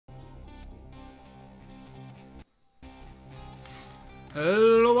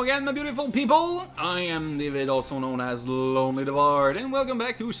Hello again, my beautiful people! I am David, also known as Lonely the Bard, and welcome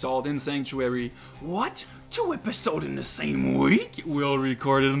back to Salt and Sanctuary. What? 2 episodes in the same week? We'll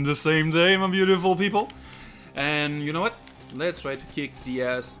record it on the same day, my beautiful people. And you know what? Let's try to kick the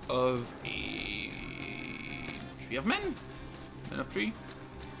ass of a... 3 of men? Men of 3?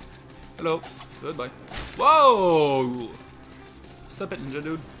 Hello. Goodbye. Whoa! Stop it, ninja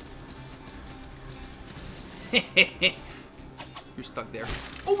dude. Hehehe. You're stuck there.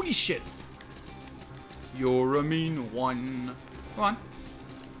 Holy shit! You're a mean one. Come on.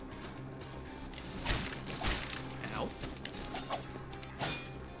 Ow.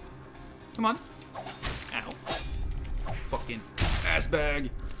 Come on. Ow. Fucking ass bag.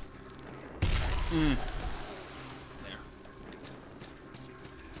 There.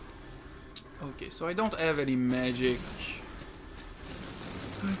 Okay, so I don't have any magic.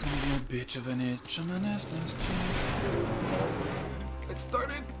 It's gonna be a bitch of an itch on an ass cheek. Let's start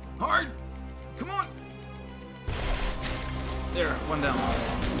it hard. Come on. There, 1 down.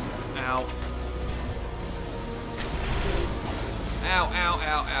 Ow. Ow, ow,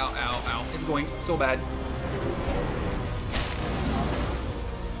 ow, ow, ow, ow. It's going so bad.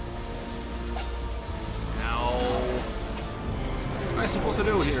 Ow. What am I supposed to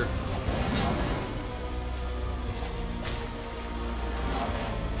do here?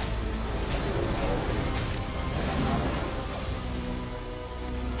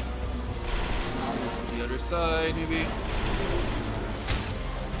 Side, maybe.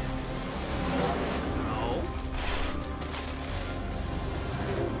 No.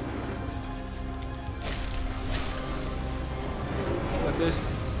 Like this.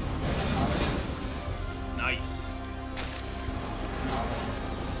 Nice.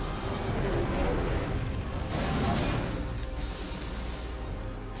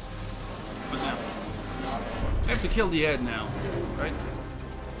 What now? I have to kill the head now, right?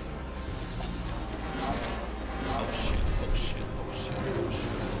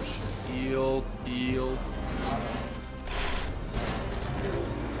 Heal, heal.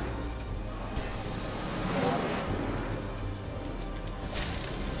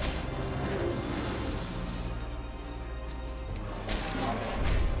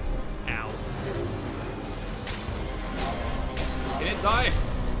 Ow. Can it die?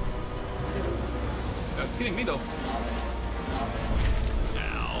 That's killing me though.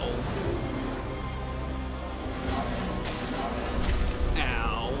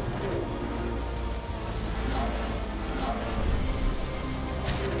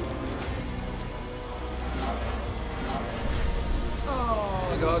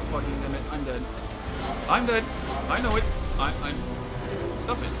 God fucking damn it, I'm dead. I'm dead. I know it. I'm...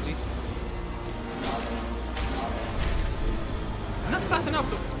 Stop it, please. I'm not fast enough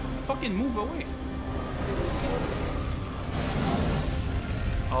to fucking move away.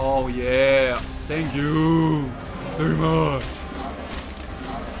 Oh yeah. Thank you very much.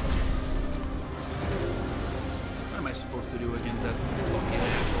 What am I supposed to do against that fucking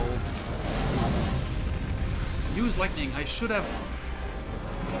asshole? Use lightning. I should have...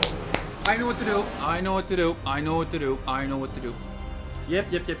 I know what to do. I know what to do. I know what to do. I know what to do. Yep.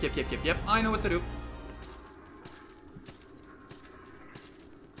 I know what to do.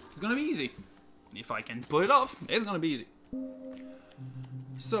 It's gonna be easy. If I can pull it off, it's gonna be easy.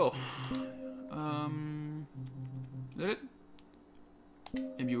 So, did it?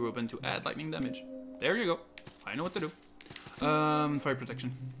 Maybe you're open to add lightning damage. There you go. I know what to do. Fire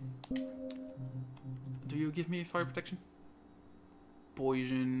protection. Do you give me fire protection?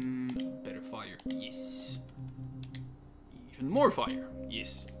 Poison, better fire, yes. Even more fire,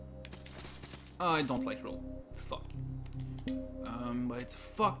 yes. I don't like roll, fuck. But it's a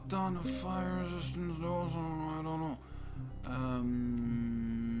fuck ton of fire resistance also, I don't know.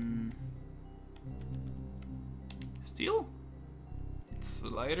 Steel? It's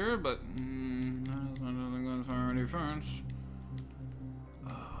lighter, but that's not really good fire defense.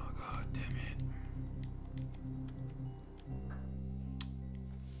 Oh, god damn it.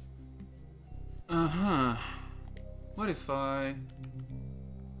 Uh-huh. What if I...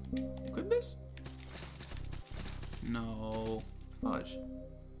 equip this? No. Fudge.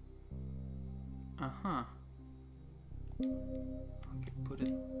 Uh-huh. Okay, put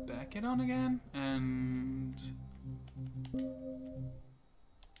it back it on again, and...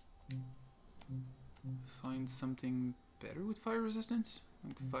 find something better with fire resistance?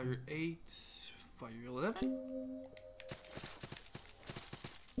 Like fire 8, fire 11?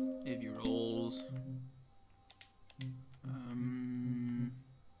 Heavy rolls.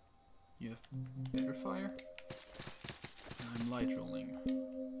 You have better fire? I'm light rolling.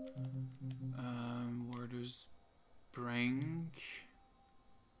 Where does Brink?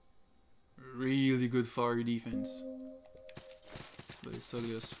 good fire defense. But it's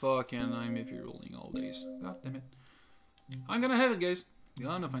ugly as fuck, and I'm if you're rolling all days. God damn it. I'm gonna have it, guys.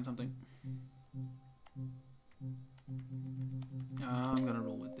 Gonna find something. I'm gonna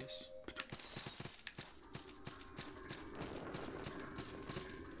roll with this.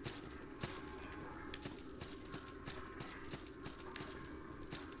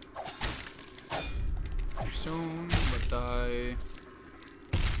 Soon, but I...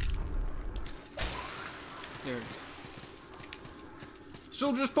 There it is.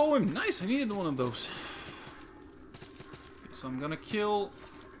 Soldier's Poem! Nice, I needed one of those. Okay, so I'm gonna kill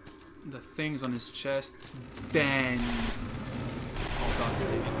the things on his chest. Then... Oh god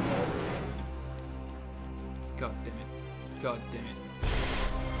damn it. God damn it. God damn it.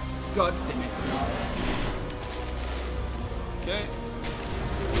 God damn it. Okay.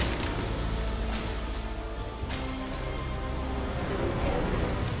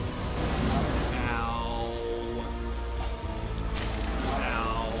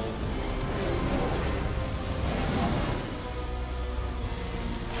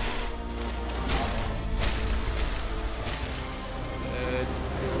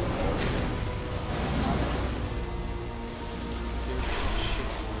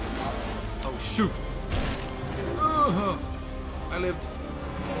 Shoot! I lived.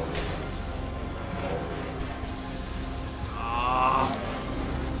 Ah!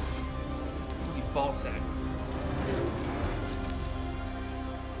 Holy ball sack.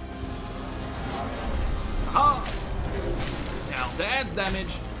 Aha! Now that's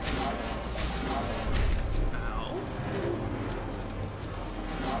damage. Ow.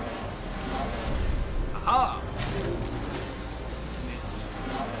 Aha!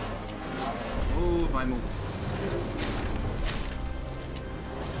 Move, I move.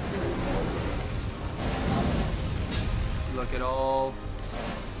 Look at all.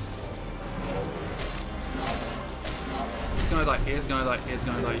 It's gonna die, it's gonna die, it's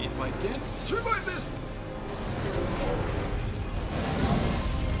gonna die if I can survive this!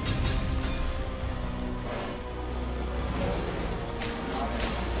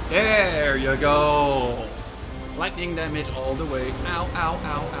 There you go! Lightning damage all the way. Ow, ow,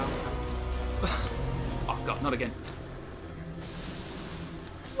 ow, ow. Oh god, not again.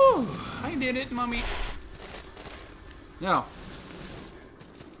 Whew, I did it, mommy. Now,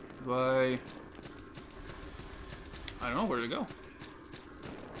 do I don't know where to go.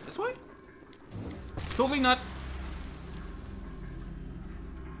 This way? Totally not.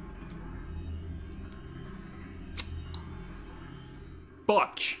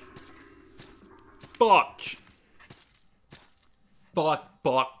 Fuck. Fuck. Fuck,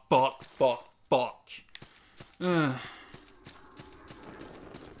 fuck, fuck, fuck, fuck.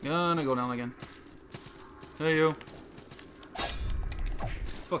 Gonna go down again. Hey, you.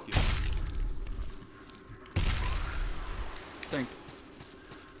 Fuck you. Thank you.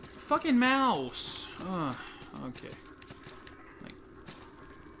 Fucking mouse. Okay. Like,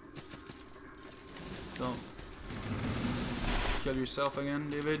 don't kill yourself again,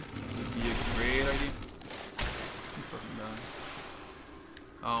 David. Would be a great idea. You fucking die.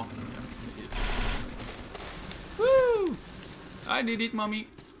 Oh, yeah, idiot. Woo! I did it, mommy.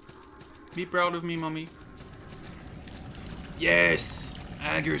 Be proud of me, mommy. Yes!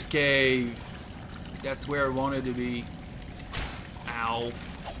 Agger's Cave. That's where I wanted to be. Ow.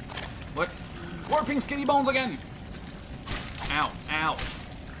 What? Warping skinny bones again! Ow, ow.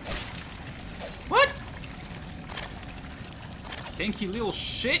 What? Stinky little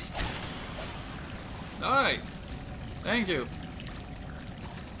shit! Alright. Thank you.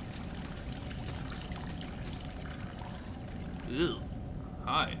 Ew.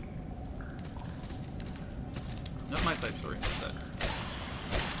 Hi. Not my type, sorry. Not that.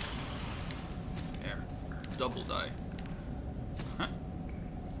 There. Double die. Huh.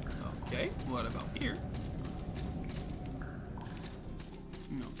 Okay. What about here?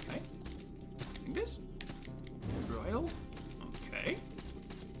 Okay. Like this? Bridle? Okay.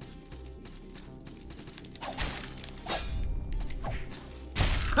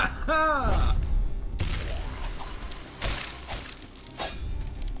 Ha-ha!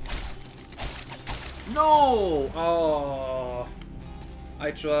 No! Oh,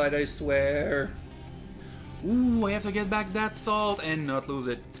 I tried, I swear. Ooh, I have to get back that salt and not lose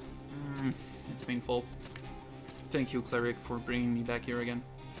it. It's painful. Thank you, Cleric, for bringing me back here again.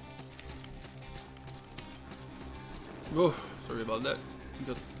 Oh, sorry about that.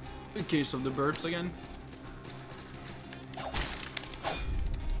 Got a case of the burps again.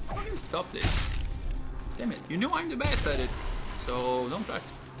 Fucking stop this. Damn it, you know I'm the best at it. So don't try.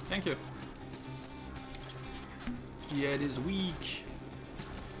 Thank you. Yeah, it is weak.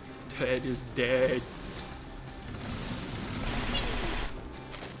 Dead is dead.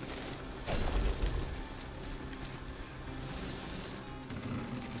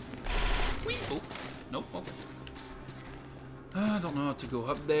 Whee! Oh, nope, okay. I don't know how to go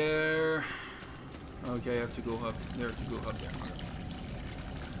up there. Okay, I have to go up there to go up there.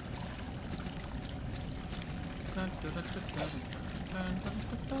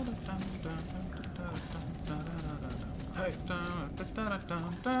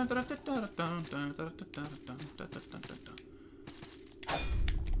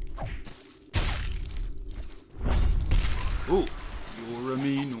 Ooh, you're a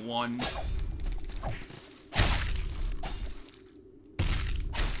mean one.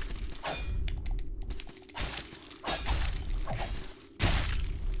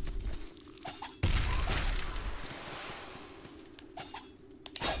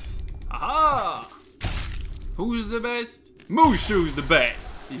 Aha! Who's the best? Mushu's the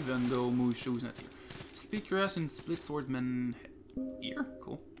best, even though Mushu's not here. Split grass and split swordsman here.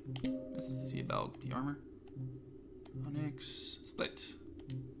 Cool. Let's see about the armor. Onyx split.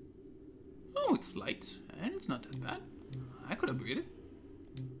 Oh, it's light and it's not that bad. I could upgrade it.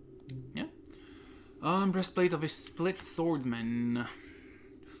 Yeah. Breastplate of a split swordsman.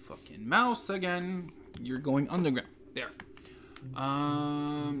 Fucking mouse again. You're going underground. There.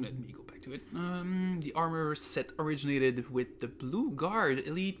 Let me go back to it. The armor set originated with the Blue Guard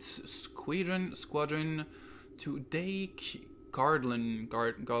Elite Squadron to Dake Garland.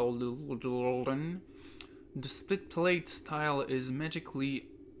 The split plate style is magically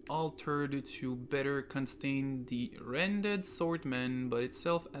altered to better contain the rendered swordman, but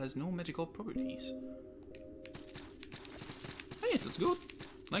itself has no magical properties. Hey, that's good.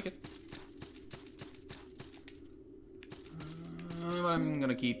 Like it. But I'm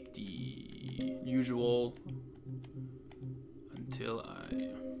gonna keep the usual until I...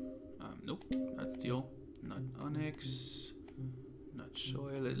 nope, not steel, not onyx, not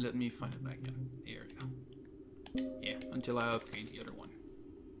shoy. Let me find it back again. There we go. Yeah, until I upgrade the other one.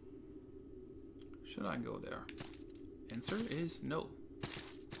 Should I go there? Answer is no.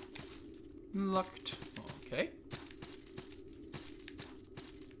 Locked. Okay.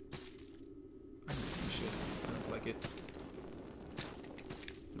 I didn't see shit. I don't like it.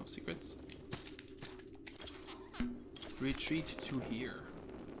 No secrets. Retreat to here.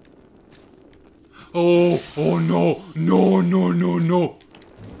 Oh! Oh no! No, no, no, no!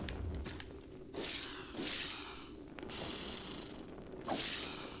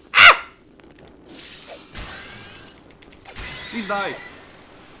 Ah! Please die!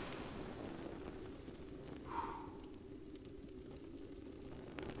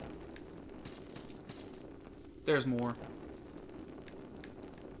 There's more.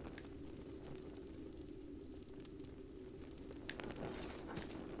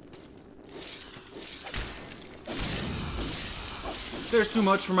 There's too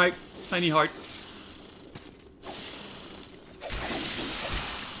much for my tiny heart.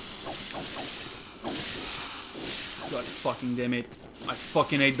 God fucking damn it. I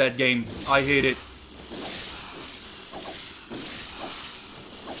fucking hate that game. I hate it.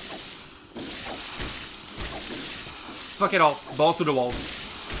 Fuck it all. Balls to the wall.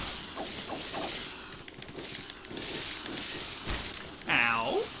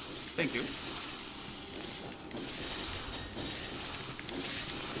 Ow. Thank you.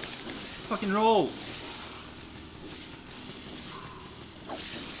 Fucking roll.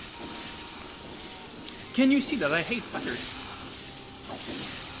 Can you see that I hate spiders?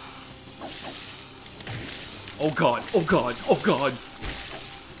 Oh god, oh god, oh god.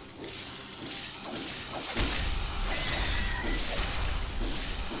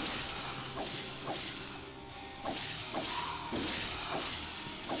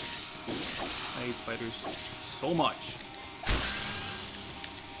 I hate spiders so much.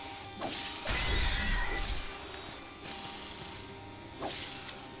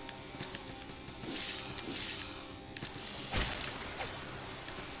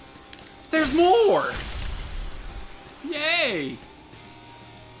 There's more! Yay!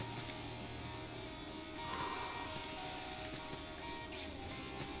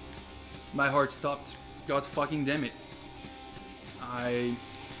 My heart stopped. God fucking damn it.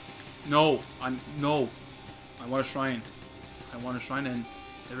 No. I want a shrine. I want a shrine and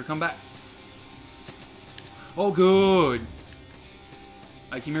never come back. Oh, good.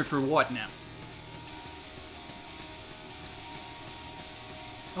 I came here for what now?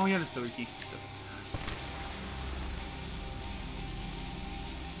 Oh yeah, that's the key.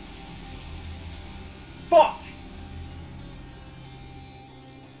 Fuck!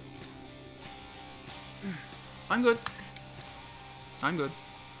 I'm good. I'm good.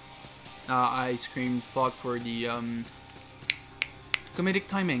 I screamed fuck for the comedic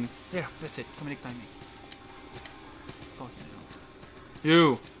timing. Yeah, that's it. Comedic timing. Fucking hell.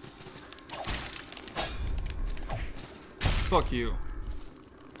 You. Fuck you.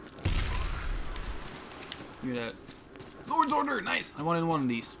 Give me that. Lord's order. Nice. I wanted one of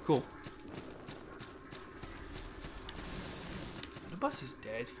these. Cool. The bus is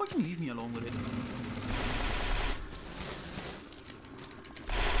dead. Fucking leave me alone with it.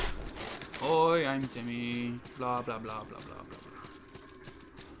 Oi, I'm Timmy. Blah, blah, blah, blah, blah, blah, blah.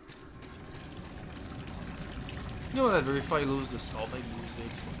 You know whatever, if I lose the salt, I lose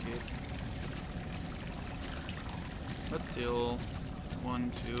it. Fuck it. But still.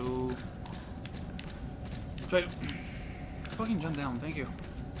 1, 2. Try to fucking jump down, thank you.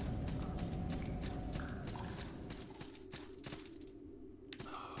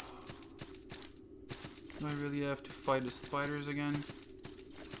 Do I really have to fight the spiders again?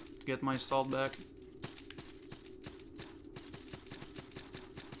 Get my salt back.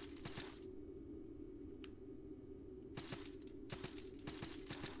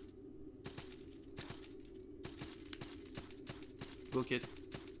 Book it.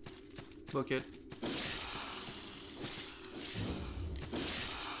 Book it.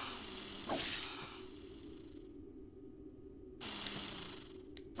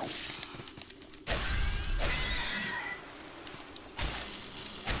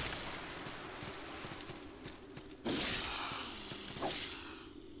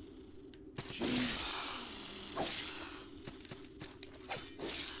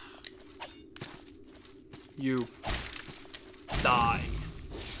 You die.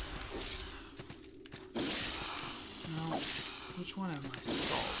 Now, which one of my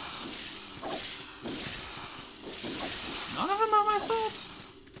salts? None of them are my salts?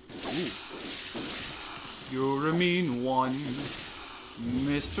 Ooh. You're a mean one,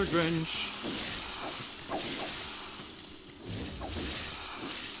 Mr. Grinch.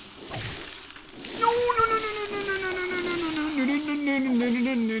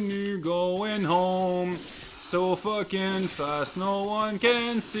 Going home so fucking fast, no one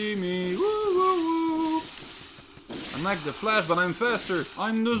can see me. Woo, woo, woo. I'm like the Flash, but I'm faster.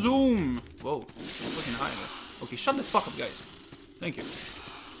 I'm the Zoom. Whoa, fucking high there. Okay, shut the fuck up, guys. Thank you.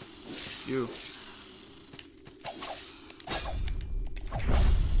 You.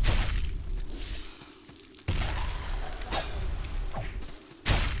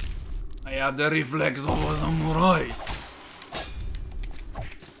 I have the reflex of a samurai.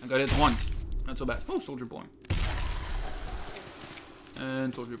 I got it once. Not so bad. Oh, soldier point.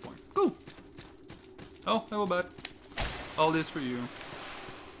 And soldier point. Cool. Oh, hello, bat. All this for you.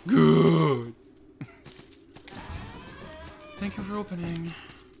 Good. Thank you for opening.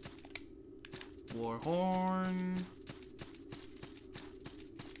 Warhorn.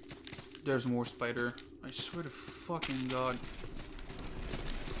 There's more spider. I swear to fucking God.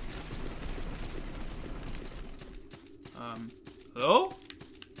 Hello?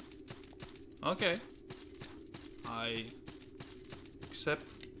 Okay. I accept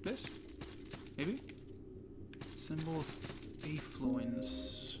this? Maybe? Symbol of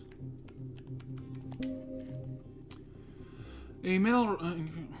affluence. A metal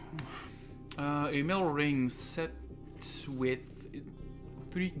ring set with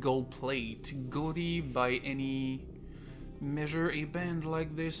 3 gold plate. Gaudy by any measure. A band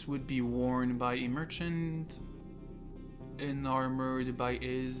like this would be worn by a merchant enamored by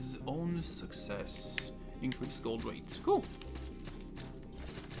his own success. Increased gold rate. Cool.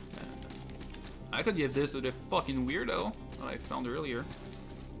 I could give this to the fucking weirdo that I found earlier.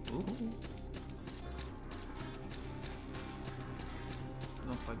 Ooh. I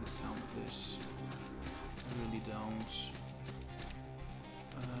don't like the sound of this. I really don't.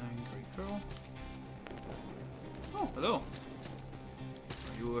 Great girl. Oh, hello.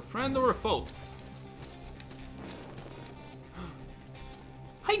 Are you a friend or a foe?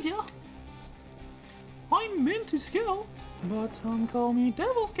 Hi dear. I'm meant to Skill, but some call me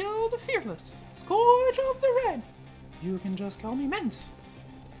Devil Skill the Fearless, Scourge of the Red. You can just call me Mince.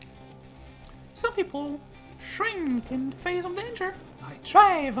 Some people shrink in face of danger. I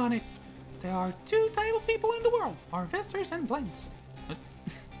thrive on it. There are 2 types of people in the world, harvesters and blends.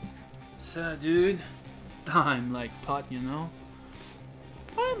 So dude, I'm like pot, you know?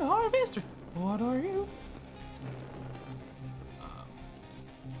 I'm a harvester. What are you?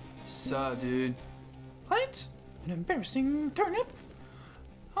 So dude. What? An embarrassing turnip?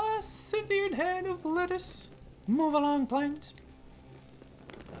 A severed head of lettuce? Move along, plant.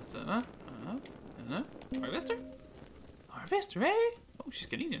 Harvester? Harvester, eh? Oh, she's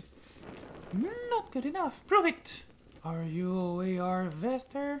Canadian. Not good enough. Prove it. Are you a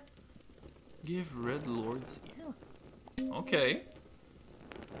harvester? Give Red Lord's ear. Okay.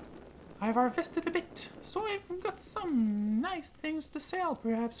 I've harvested a bit, so I've got some nice things to sell.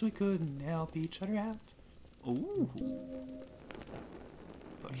 Perhaps we could help each other out. Ooh.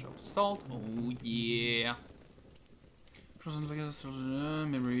 Bunch of salt. Oh yeah.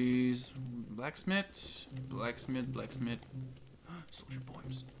 Memories. Blacksmith. Blacksmith. Soldier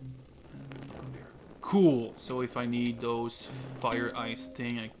poems. Look over there. Cool. So if I need those fire ice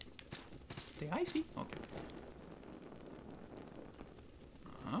thing, I stay icy. Okay.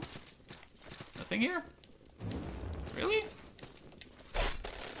 Nothing here? Really?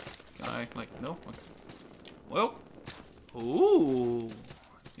 Can I, like, no? Okay. Well. Ooh.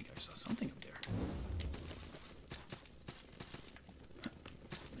 I think I saw something up there.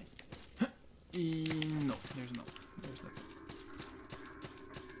 No, there's no. There's nothing.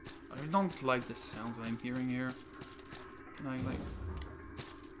 I don't like the sounds I'm hearing here. Can I, like,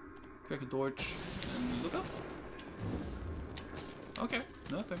 crack a torch and look up? Okay,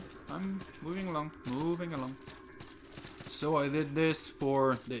 nothing. I'm moving along, So I did this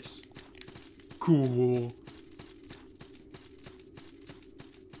for this. Cool.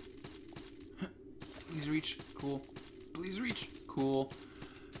 Please reach. Cool. Please reach. Cool.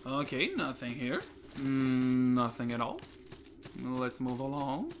 Okay, nothing here. Nothing at all. Let's move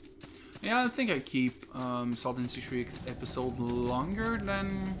along. Yeah, I think I keep Salt and Sanctuary episode longer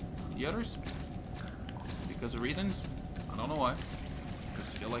than the others. Because of reasons. I don't know why.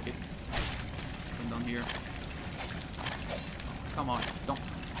 Just feel like it. Come down here. Come on, don't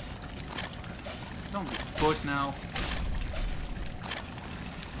be a puss now.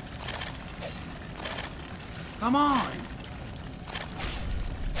 Come on.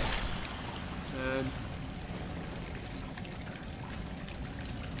 Dead.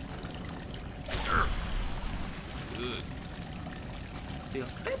 Good. Feel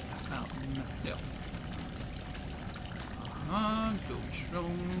bad about myself. Gooey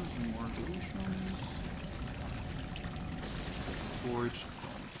shrooms, more gooey shrooms. Torch,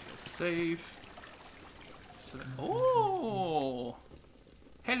 don't feel safe. So oh!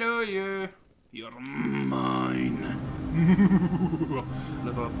 Hello, you! You're mine!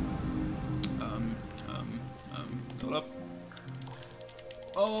 Level up. Level up.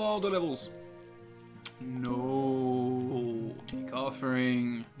 Oh, the levels! No! Big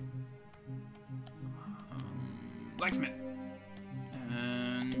offering. Blacksmith.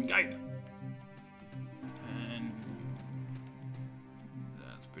 And guide. And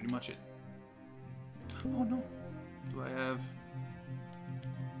that's pretty much it. Oh no. Do I have...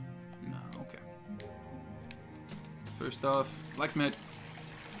 No, okay. First off, blacksmith.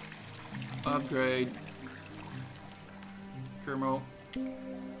 Upgrade. Kermo.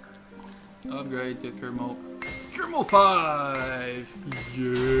 Upgrade to Kermo. Kermo 5!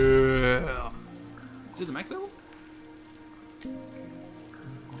 Yeah! Is it the max level?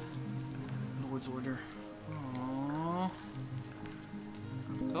 Lord's Order. Aww.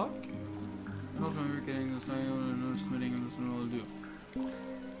 Talk? And also I'm getting the sign and smithing and that's what I'll do.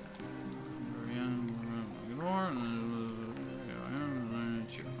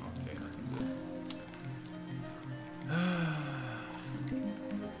 Okay, nothing good.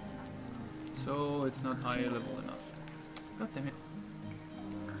 So it's not high level enough. God damn it.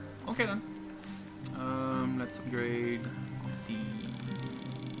 Okay then. Let's upgrade the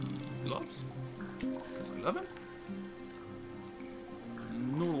gloves. Because I love him.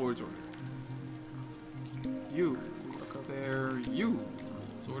 No Lord's Order. You look up there. You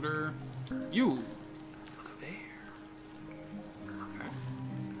Lord's Order. You look up there. Okay.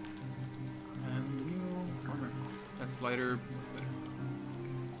 And you armor. That's lighter.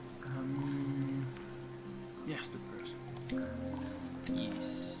 Yes, the first.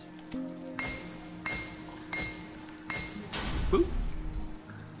 Yes. Boop.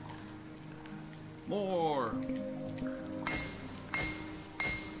 More.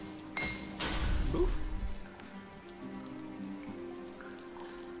 Boof.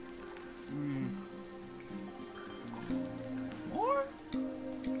 More.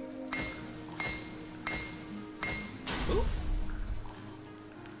 Boof.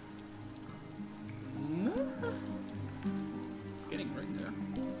 More. It's getting right there.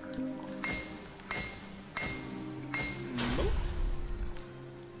 Boof.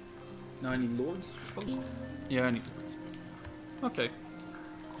 Now I need lords, I suppose. Yeah, I need lords. Okay.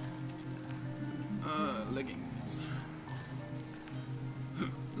 Leggings.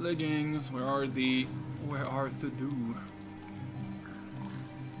 Leggings, where are the... Where are the do?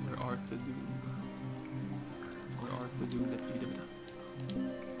 Where are the do? Where are the do that need them?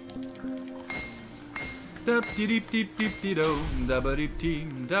 Dap dee deep deep deep dee do, dabba deep dee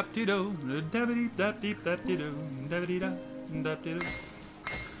dap dee do, dabba deep dap deep dap dee do, dabba dee da dap dee do.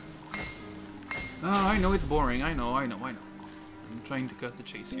 Oh, I know it's boring. I know. I'm trying to cut the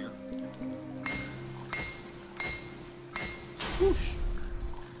chase here. Swoosh.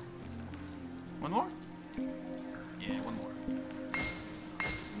 One more? Yeah, one more.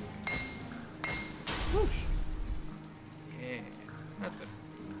 Swoosh. Yeah, that's good.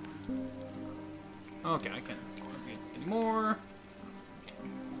 Okay, I can't get any more.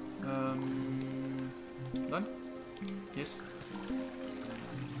 Done? Yes.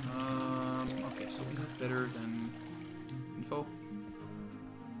 Okay, so is it better than info?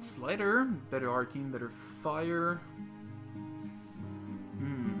 It's lighter, better arcane, better fire.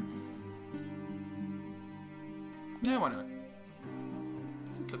 Yeah, why not?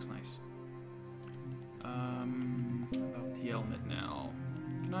 It looks nice. About the helmet now.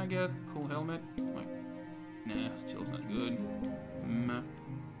 Can I get cool helmet? Like, nah, steel's not good. Meh.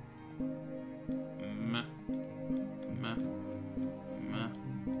 Meh. Meh. Meh.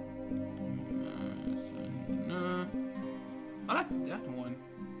 Meh. I like that one.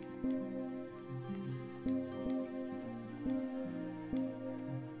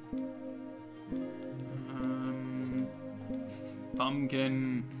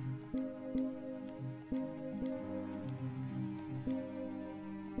 Pumpkin.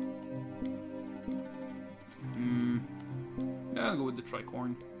 Yeah, I'll go with the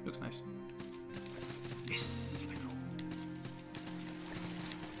tricorn. Looks nice. Yes, petrol.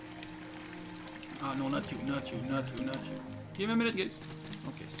 Ah, no, not you. Give me a minute, guys.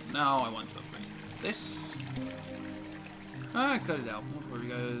 Okay, so now I want to upgrade this. Ah, cut it out. Don't worry,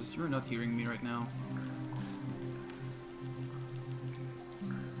 guys. You're not hearing me right now.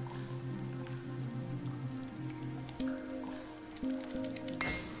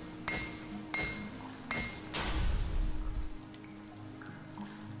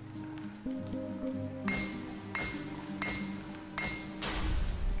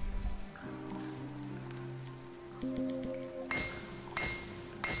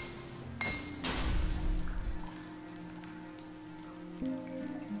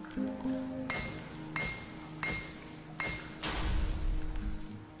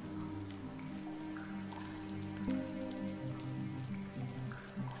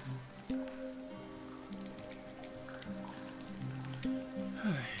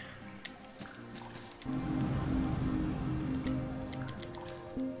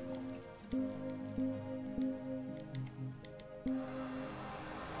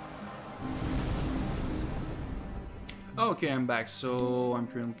 Okay, I'm back, so I'm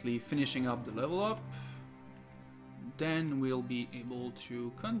currently finishing up the level up. Then we'll be able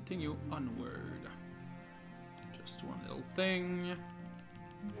to continue onward. Just one little thing.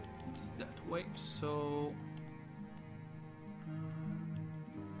 It's that way, so...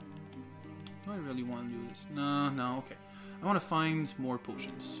 do I really want to do this? No, okay. I want to find more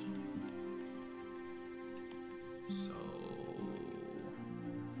potions. So...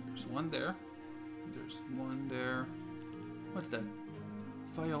 there's one there. There's one there. What's that?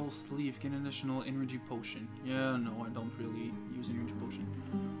 File sleeve, get an additional energy potion. Yeah, no, I don't really use energy potion.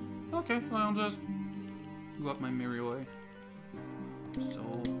 Okay, well, I'll just go up my merry way. So,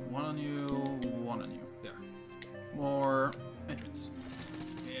 one on you, one on you. There. More entrance.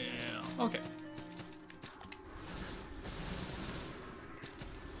 Yeah, okay.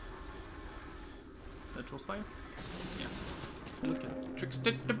 Natural's fire? Yeah. Look at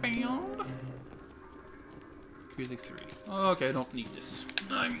Trickster the Band. Here's 3. Okay, I don't need this.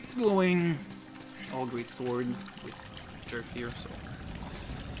 I'm going all great sword with turf here, so.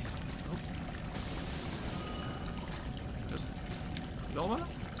 Oh. Just you don't want it?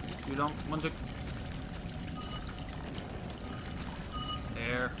 You don't want to.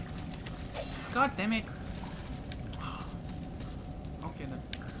 There. God damn it. Okay then.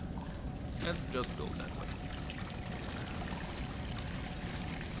 Let's just build that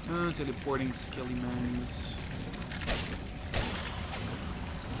way. Teleporting Skellymans.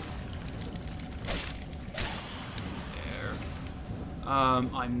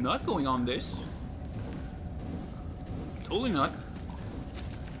 I'm not going on this. Totally not.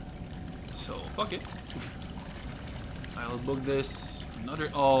 So, fuck it. I'll book this.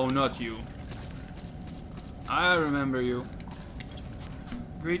 Another. Oh, not you. I remember you.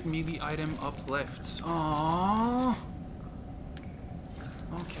 Great melee item up left. Aww.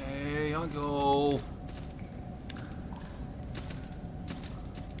 Okay, I'll go.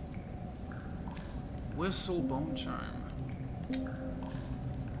 Whistle Bone Charm.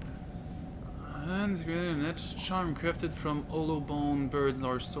 And the next charm crafted from hollow bone birds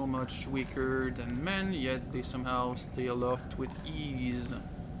are so much weaker than men, yet they somehow stay aloft with ease.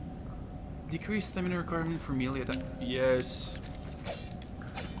 Decrease stamina requirement for melee attack. Yes.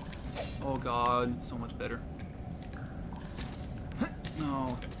 Oh god, so much better. No,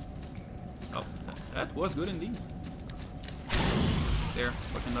 okay. Oh, that was good indeed. There,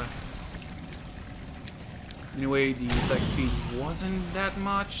 fucking die. Anyway, the attack speed wasn't that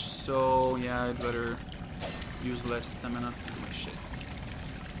much, so yeah, I'd rather use less stamina. Oh my shit.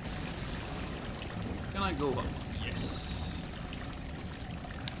 Can I go up? Yes.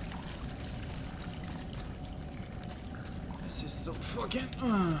 This is so fucking...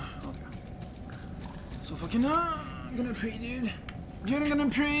 okay. So fucking... I'm gonna pray, dude. Dude, I'm gonna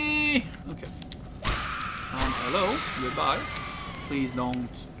pray! Okay. Hello. Goodbye. Please don't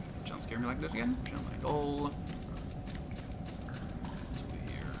jump scare me like that again. Jump like all. Let's go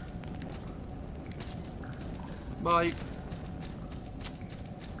here. Bye.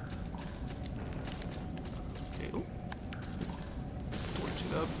 Okay. Oh. Let's torch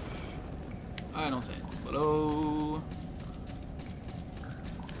it up. I don't see anything below.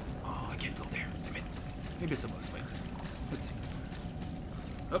 Oh, I can't go there. Damn it. Maybe it's a boss fight. Let's see.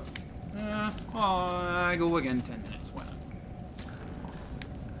 Up. Oh, I go again 10 minutes. Why not?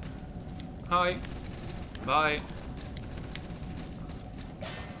 Hi. Bye.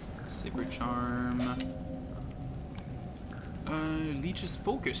 Saber charm. Leech's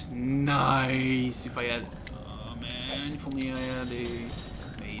focus. Nice. If I had... oh man, if only I had a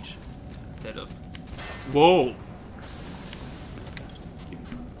mage instead of... whoa!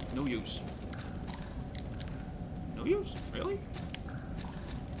 No use. No use? Really?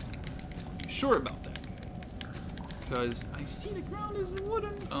 You sure about that? Because I see the ground is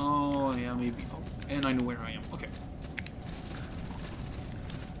wooden. Oh, yeah, maybe. Oh, and I know where I am. Okay.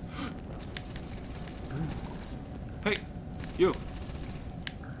 Hey, you.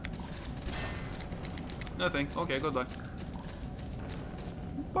 Nothing. Okay, goodbye.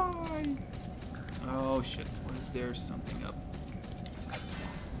 Bye. Oh, shit. Was there something up?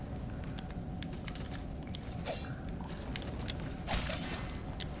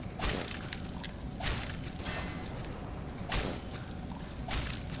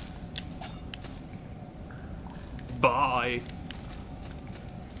 Bye.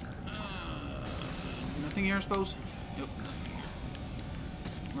 Nothing here, I suppose? Nope, nothing here.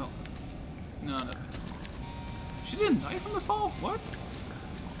 Well, no, nothing. She didn't die from the fall? What?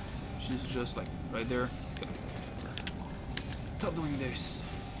 She's just like right there. Okay. Stop doing this.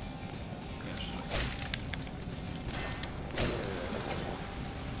 Yeah,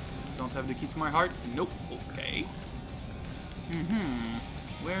 don't have the key to my heart? Nope. Okay.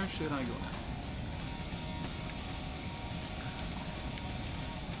 Where should I go now?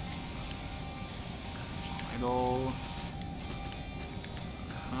 Idol.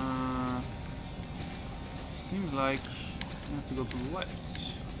 Seems like I have to go to the left.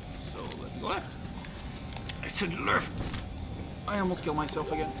 So let's go left. I said left. I almost killed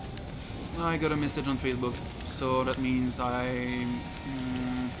myself again. I got a message on Facebook, so that means I'm...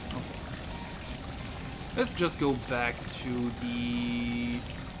 okay. Let's just go back to the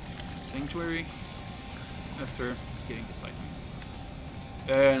sanctuary after getting this item.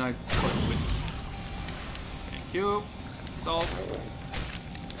 And I caught quits. Thank you. Salt.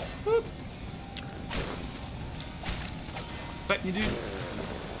 Whoop. Fight me, dude.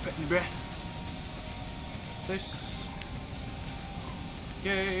 Fight me, bruh. This.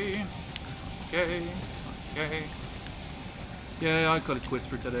 Okay. Okay. Okay. Yeah, I call it quits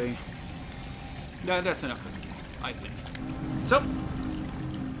for today. That's enough for me, I think. So.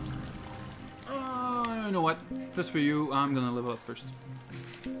 You know what? Just for you, I'm gonna level up first.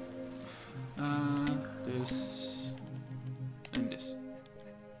 This. And this.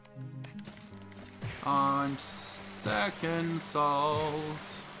 I'm second salt.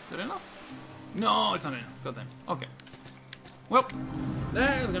 Is that enough? No, it's not enough. Goddamn. Okay. Well,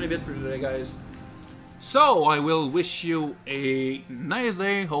 that's gonna be it for today, guys. So, I will wish you a nice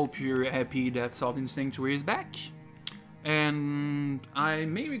day. Hope you're happy that Salt in Sanctuary is back. And I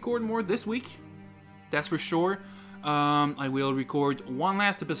may record more this week. That's for sure. I will record one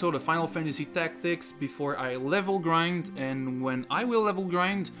last episode of Final Fantasy Tactics before I level grind. And when I will level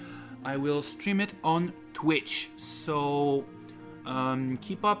grind, I will stream it on Twitch. So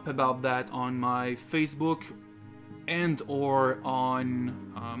keep up about that on my Facebook and or on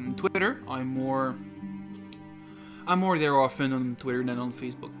Twitter. I'm more there often on Twitter than on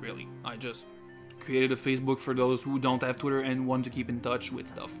Facebook, really. I just created a Facebook for those who don't have Twitter and want to keep in touch with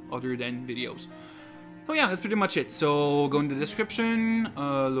stuff other than videos. So yeah, that's pretty much it. So go in the description,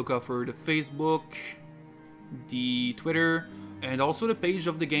 look out for the Facebook, the Twitter, and also the page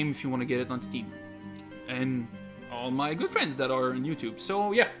of the game if you want to get it on Steam. And all my good friends that are on YouTube.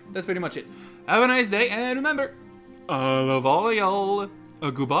 So yeah, that's pretty much it. Have a nice day, and remember, I love all of y'all.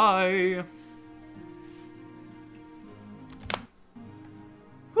 Goodbye.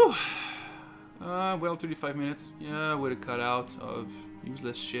 Whew. Well, 35 minutes. Yeah, with a cutout of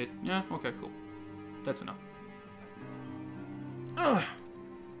useless shit. Yeah, okay, cool. That's enough. And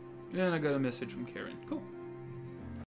I got a message from Karen. Cool.